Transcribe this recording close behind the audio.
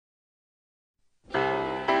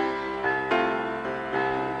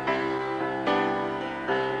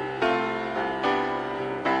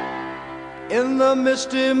the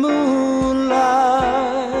misty moonlight,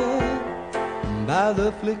 by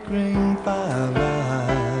the flickering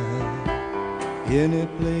firelight. Any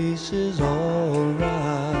place is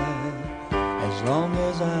alright as long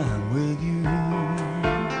as I'm with you.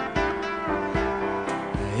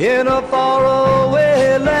 In a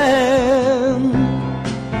faraway land,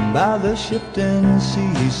 by the shifting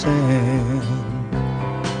sea sand,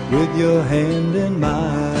 with your hand in my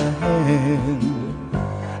hand,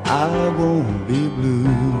 I won't be blue.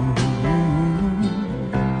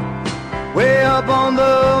 Way up on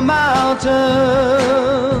the mountain,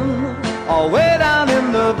 or way down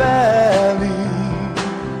in the valley,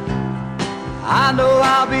 I know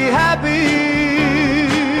I'll be happy.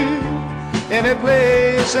 Any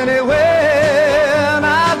place, anywhere, and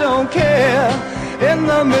I don't care. In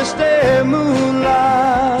the misty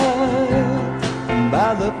moonlight, by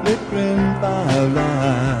the flickering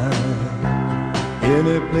firelight,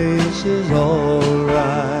 any place is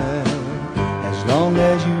alright as long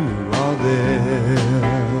as you are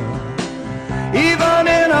there. Even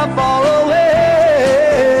in a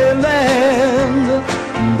faraway land,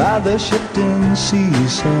 by the shifting sea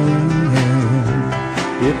sand,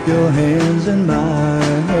 if your hand's in my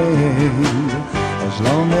hand, as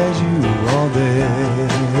long as you are there.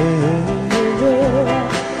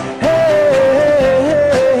 Hey,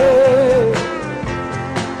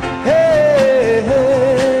 hey,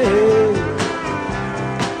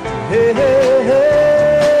 hey, hey, hey.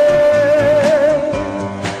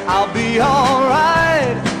 I'll be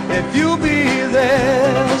alright if you be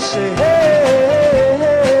there. Say hey.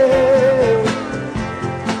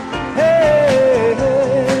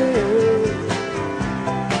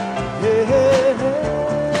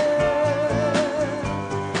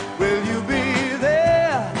 Will you be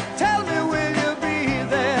there? Tell me, will you be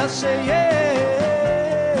there? Say yeah.